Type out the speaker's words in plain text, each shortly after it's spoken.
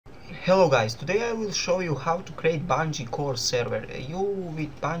Hello guys, today I will show you how to create BungeeCord server.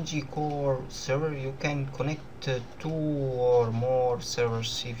 With BungeeCord server you can connect 2 or more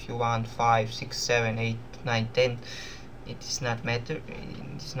servers if you want, 5, 6, 7, 8, 9, 10. It is not matter,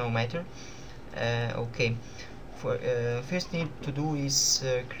 it is no matter. Okay, first need to do is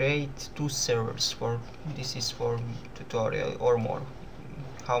create 2 servers. This is for tutorial or more,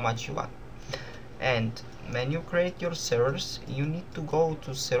 how much you want. And when you create your servers, you need to go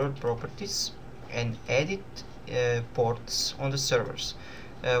to server properties and edit ports on the servers.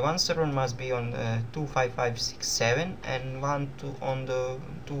 One server must be on 25567 and one on the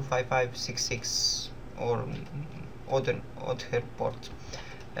 25566 or other port.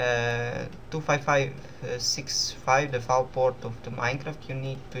 25565, the default port of the Minecraft, you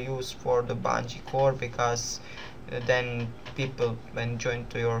need to use for the BungeeCord, because then people when join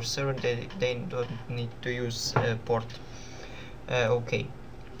to your server they don't need to use port. Okay,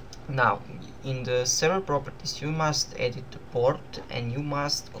 now in the server properties you must edit the port and you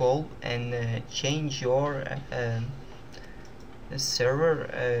must go and change your server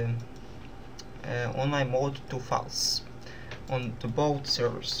online mode to false on the both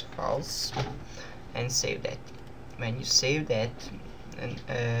servers, false, and save that. When you save that, and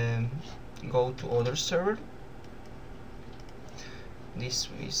go to other server. This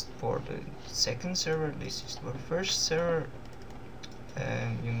is for the second server, this is for first server.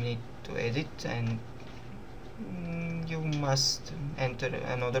 You need to edit and you must enter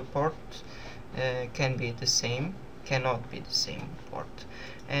another port. Can be the same, cannot be the same port,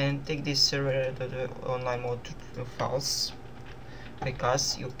 and take this server to the online mode to false,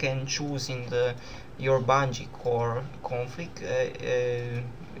 because you can choose in your BungeeCord config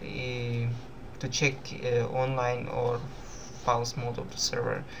to check online or false mode of the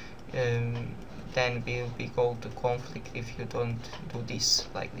server. Then will be go to conflict if you don't do this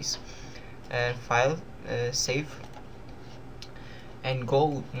like this. File, save, and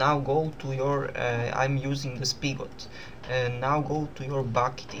now go to your I'm using the spigot. Now go to your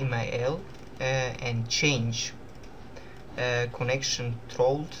Bukkit email and change connection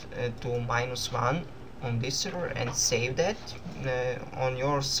threshold to -1 on this server and save that. On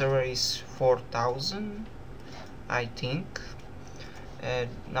your server is 4000, I think.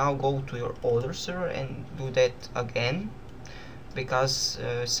 Now go to your other server and do that again, because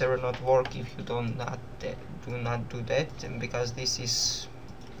server not work if you do not do that, because this is,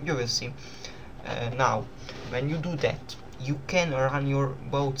 you will see. Now when you do that, you can run your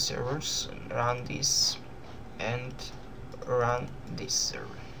both servers, run this and run this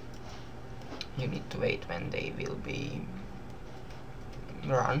server. You need to wait when they will be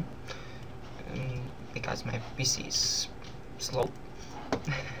run, because my PC is slow.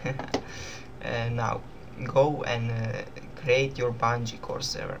 Now go and create your BungeeCord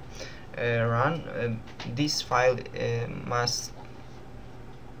server. Run this file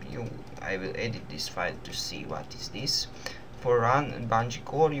I will edit this file to see what is this. For run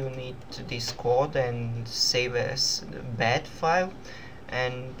BungeeCord you need this code and save as the bat file,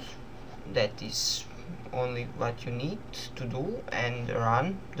 and that is only what you need to do, and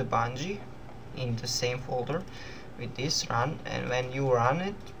run the Bungee in the same folder with this run. And when you run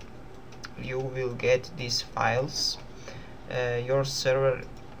it, you will get these files, your server.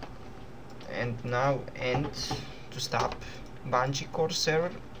 And now end to stop BungeeCord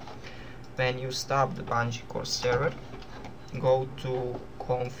server. When you stop the BungeeCord server, go to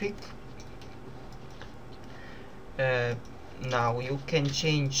config. Now you can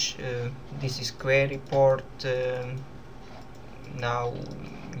change, this is query port. Now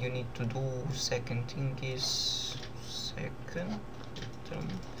you need to do second thing is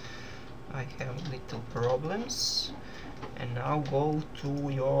I have little problems. And now go to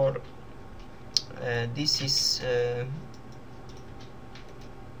your this is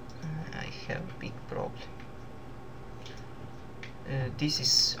I have big problem. This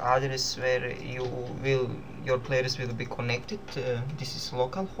is address where your players will be connected. This is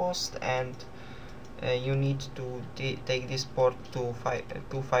localhost, and you need to take this port to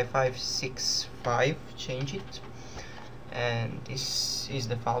 25565, change it, and this is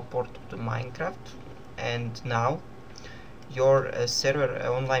the file port of the Minecraft. And now your server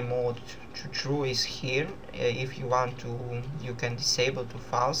online mode to true is here. If you want to, you can disable to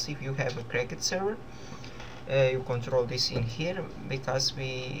false if you have a cracked server. You control this in here, because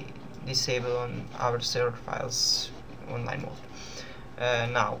we disable on our server files online mode.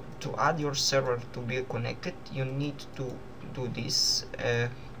 Now to add your server to be connected, you need to do this,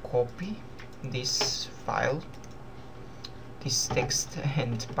 copy this file, this text,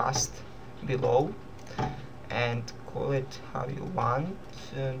 and paste below, and call it how you want.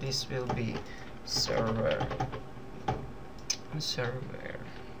 This will be server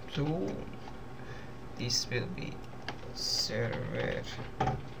 2. This will be server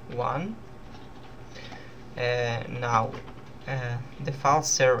 1. Now default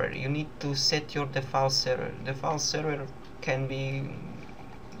server, you need to set your default server. Default server can be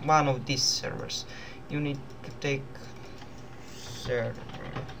one of these servers. You need to take server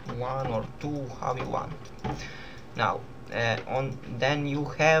 1 or 2, how you want. Now then you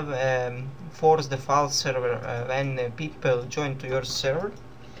have force default server. When people join to your server,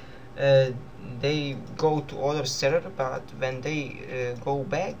 they go to other server, but when they go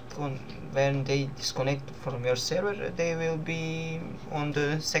back, when they disconnect from your server, they will be on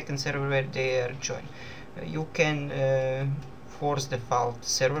the second server where they are joined. You can force default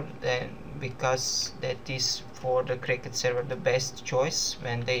server, because that is for the Cricket server the best choice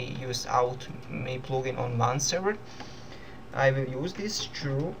when they use out may plugin on one server. I will use this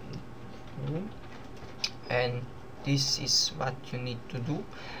true, and this is what you need to do.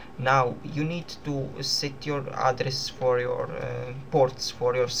 Now you need to set your address for your ports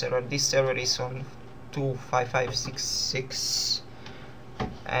for your server. This server is on 25566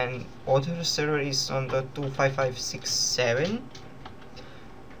 and other server is on the 25567.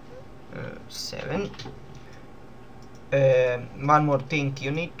 One more thing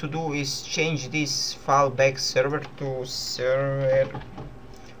you need to do is change this fallback server to server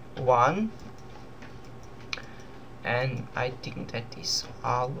 1, and I think that is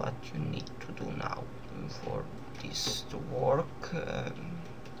all what you need to do now for this to work.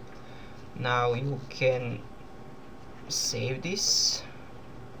 Now you can save this.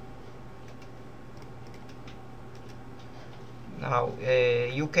 Now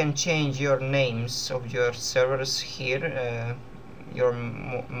you can change your names of your servers here, your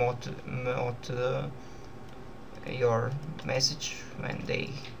your message when they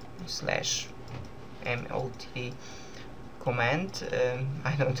 /mot command.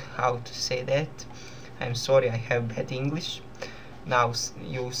 I don't know how to say that. I'm sorry, I have bad English. Now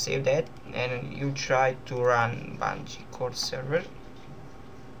you save that and you try to run BungeeCord server.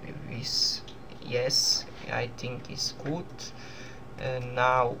 Yes, I think it's good.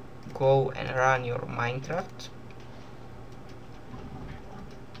 Now go and run your Minecraft.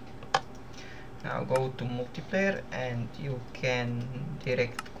 Now go to multiplayer and you can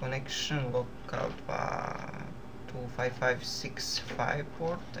direct connection local 25565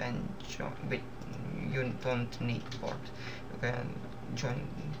 port and join, but you don't need port. You can join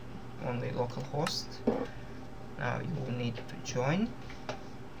only local host. Now you need to join.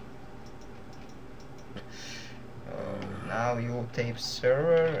 Now you type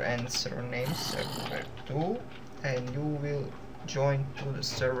server and server name server 2 and you will join to the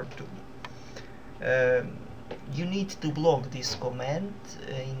server 2. You need to block this command.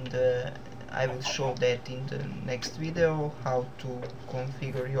 I will show that in the next video, how to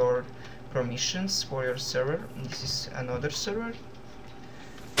configure your permissions for your server. This is another server.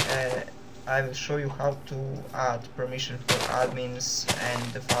 I will show you how to add permission for admins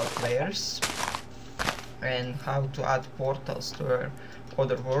and default players, and how to add portals to your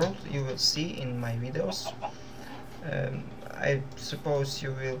other world. You will see in my videos. I suppose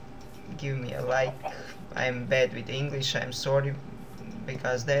you will give me a like. I'm bad with English, I'm sorry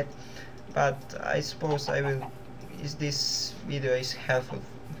because that, but I suppose I will. This video is helpful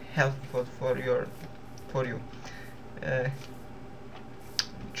for you.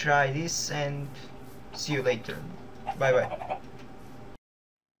 Try this and see you later. Bye bye.